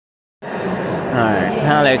Alright,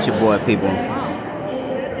 holla at your boy, people.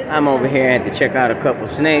 I'm over here, I had to check out a couple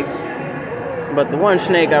snakes. But the one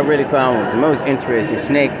snake I really found was the most interesting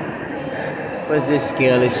snake was this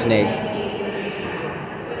scaleless snake.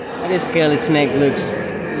 And this scaleless snake looks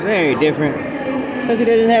very different because it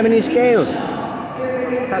doesn't have any scales.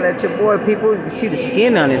 Holla at your boy, people. You see the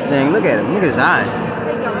skin on this thing. Look at him. Look at his eyes.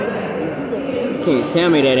 You can't tell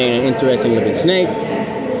me that ain't an interesting looking snake.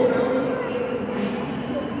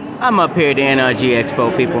 I'm up here at the NRG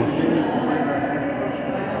Expo, people.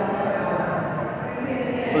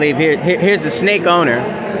 I believe here's the snake owner.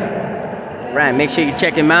 Right, make sure you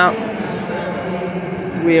check him out.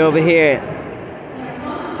 We over here.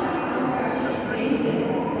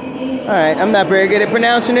 Alright, I'm not very good at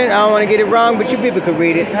pronouncing it. I don't want to get it wrong, but you people can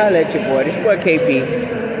read it. Holla at your boy. This boy KP.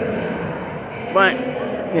 But,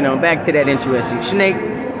 you know, back to that interesting snake.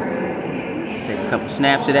 Take a couple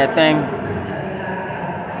snaps of that thing.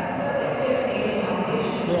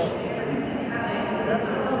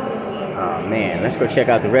 Oh man, let's go check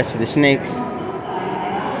out the rest of the snakes.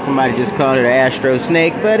 Somebody just called it an astro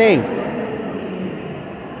snake, but hey,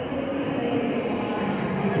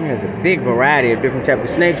 there's a big variety of different types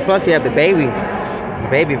of snakes. Plus you have the baby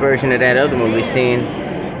version of that other one we've seen.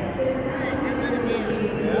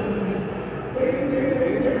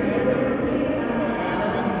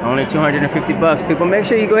 Only 250 bucks. People, make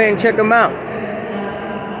sure you go ahead and check them out.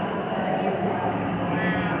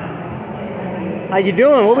 How you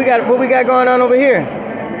doing? What we got going on over here? We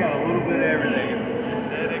got a little bit of everything. It's a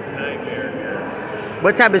genetic nightmare here.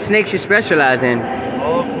 What type of snakes you specialize in?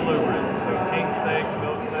 All colubrids. So king snakes,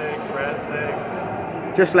 milk snakes, rat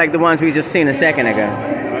snakes. Just like the ones we just seen a second ago.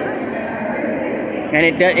 And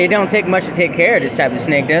it don't take much to take care of this type of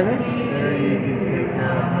snake, does it? Very easy to take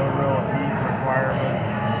care of. No real heat requirement.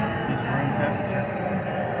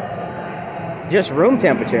 Just room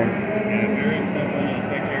temperature. Just room temperature. Yeah, very simple. You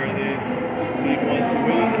take care of these maybe once a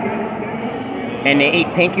week. And they eat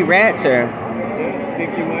pinky rats, or? Yeah,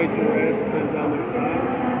 pinky mice or rats, depends on their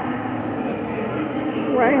size.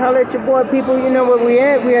 Right, holla at your boy, people. You know where we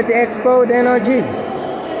at? We at the Expo at the NRG.